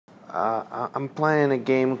I'm playing a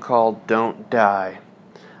game called Don't Die.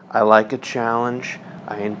 I like a challenge.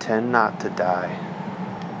 I intend not to die.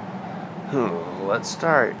 Let's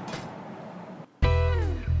start.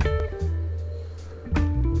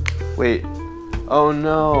 Wait. Oh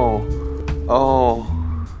no. Oh.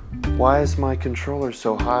 Why is my controller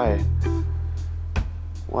so high?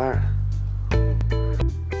 Why?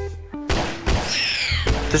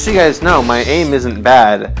 Just so you guys know, my aim isn't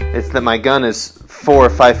bad. It's that my gun is 4 or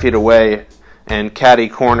 5 feet away and catty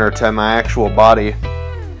corner to my actual body.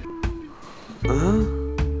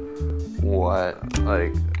 What?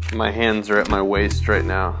 Like, my hands are at my waist right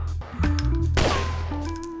now.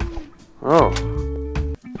 Oh.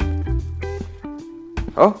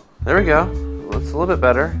 Oh, there we go. That's a little bit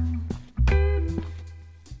better.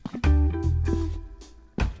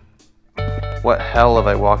 What hell have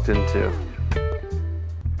I walked into?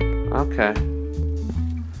 Okay.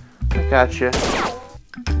 I gotcha.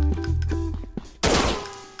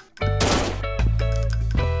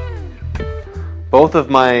 Both of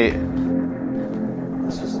my...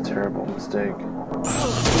 This was a terrible mistake.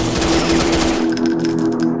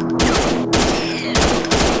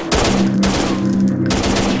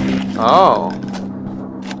 Oh.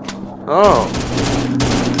 Oh.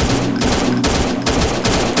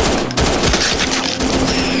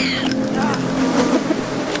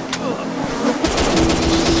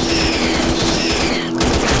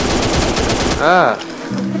 Ah.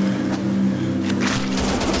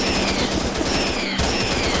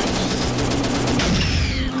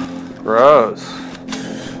 Gross.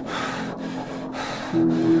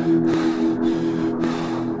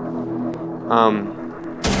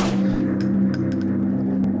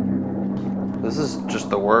 This is just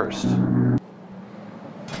the worst.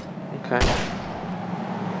 Okay.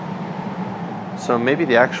 So maybe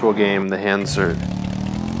the actual game, the hands are...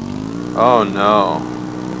 Oh no.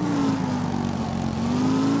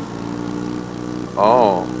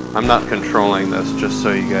 Oh, I'm not controlling this, just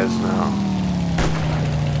so you guys know.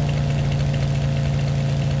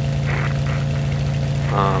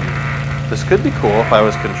 This could be cool if I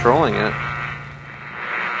was controlling it.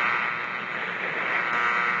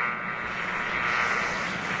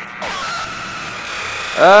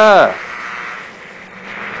 Ah!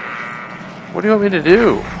 What do you want me to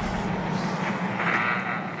do?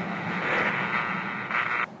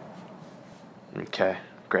 Okay,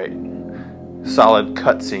 great. Solid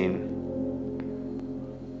cutscene.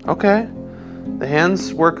 Okay. The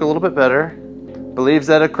hands work a little bit better. Believes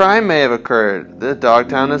that a crime may have occurred. The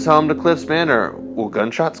Dogtown is home to Cliff's Manor. Will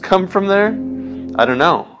gunshots come from there? I don't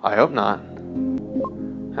know. I hope not.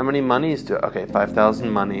 How many monies do... Okay,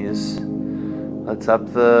 5,000 monies. Let's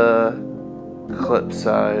up the clip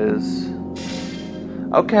size.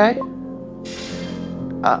 Okay.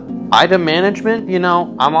 Item management, you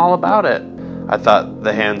know, I'm all about it. I thought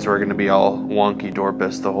the hands were going to be all wonky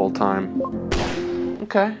dorpus the whole time.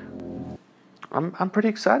 Okay. I'm pretty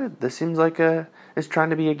excited. This seems like it's trying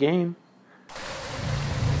to be a game.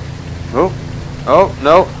 Oh. Oh,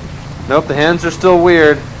 no. Nope, the hands are still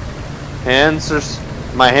weird.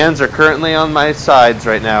 My hands are currently on my sides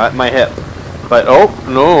right now, at my hip. But, oh,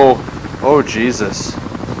 no. Oh, Jesus.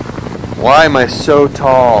 Why am I so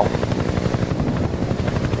tall?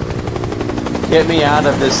 Get me out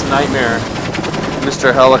of this nightmare,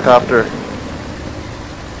 Mr. Helicopter.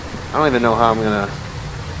 I don't even know how I'm gonna...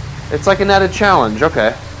 It's like an added challenge,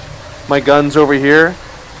 okay. My gun's over here.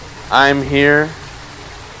 I'm here.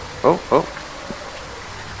 Oh, oh.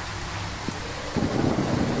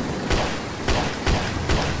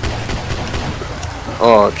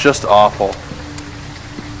 Oh, just awful.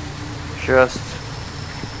 Just...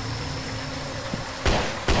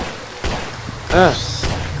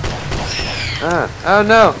 Oh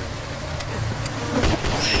no!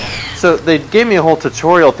 So they gave me a whole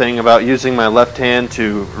tutorial thing about using my left hand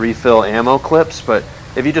to refill ammo clips, but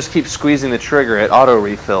if you just keep squeezing the trigger, it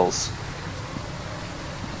auto-refills.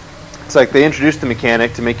 It's like they introduced the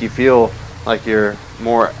mechanic to make you feel like you're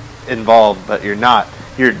more involved, but you're not.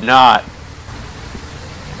 You're not.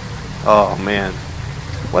 Oh man.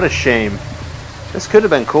 What a shame. This could have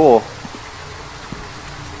been cool.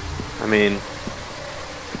 I mean,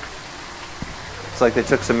 it's like they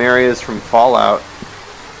took some areas from Fallout.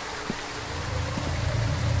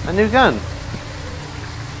 A new gun.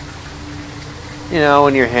 You know,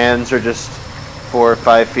 when your hands are just 4 or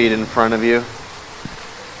 5 feet in front of you.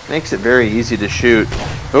 Makes it very easy to shoot.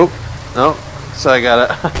 Oh, no. So I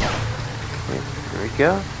gotta... There we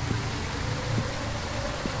go.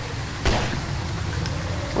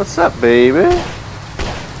 What's up, baby?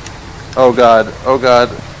 Oh god, oh god.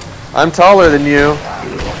 I'm taller than you.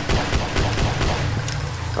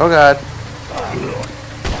 Oh god.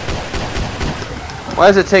 Why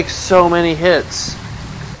does it take so many hits?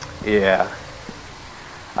 Yeah.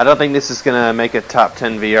 I don't think this is gonna make a top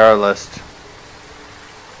 10 VR list.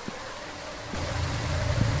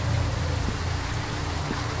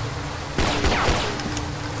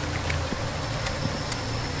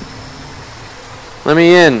 Let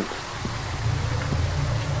me in.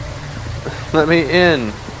 Let me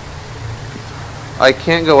in. I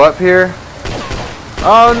can't go up here?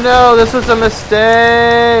 Oh no, this was a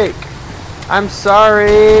mistake! I'm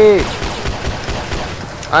sorry!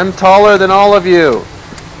 I'm taller than all of you.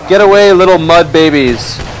 Get away, little mud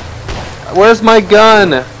babies. Where's my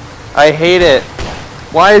gun? I hate it.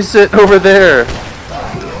 Why is it over there?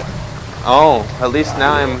 Oh, at least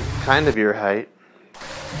now I'm kind of your height.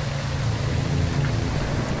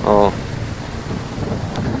 Oh.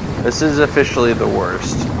 This is officially the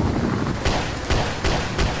worst.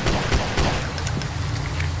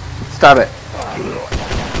 Stop it.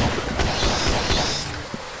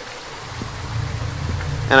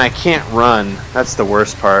 And I can't run. That's the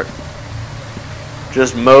worst part.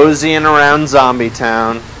 Just moseying around Zombie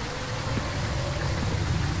Town.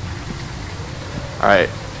 Alright.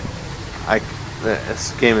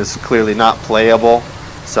 This game is clearly not playable.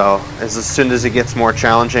 So, as soon as it gets more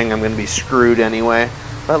challenging, I'm going to be screwed anyway.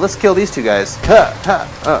 But let's kill these two guys.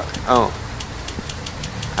 Oh.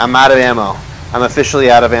 I'm out of ammo. I'm officially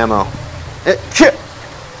out of ammo.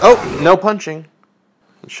 Oh, no punching.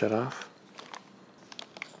 Shut off.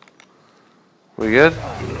 We good?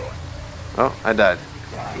 Oh, I died.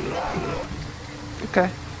 Okay.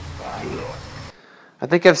 I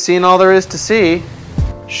think I've seen all there is to see.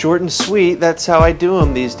 Short and sweet, that's how I do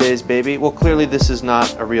them these days, baby. Well, clearly this is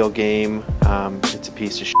not a real game. It's a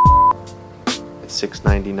piece of shit. It's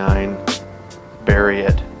 $6.99. Bury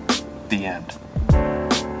it. The end.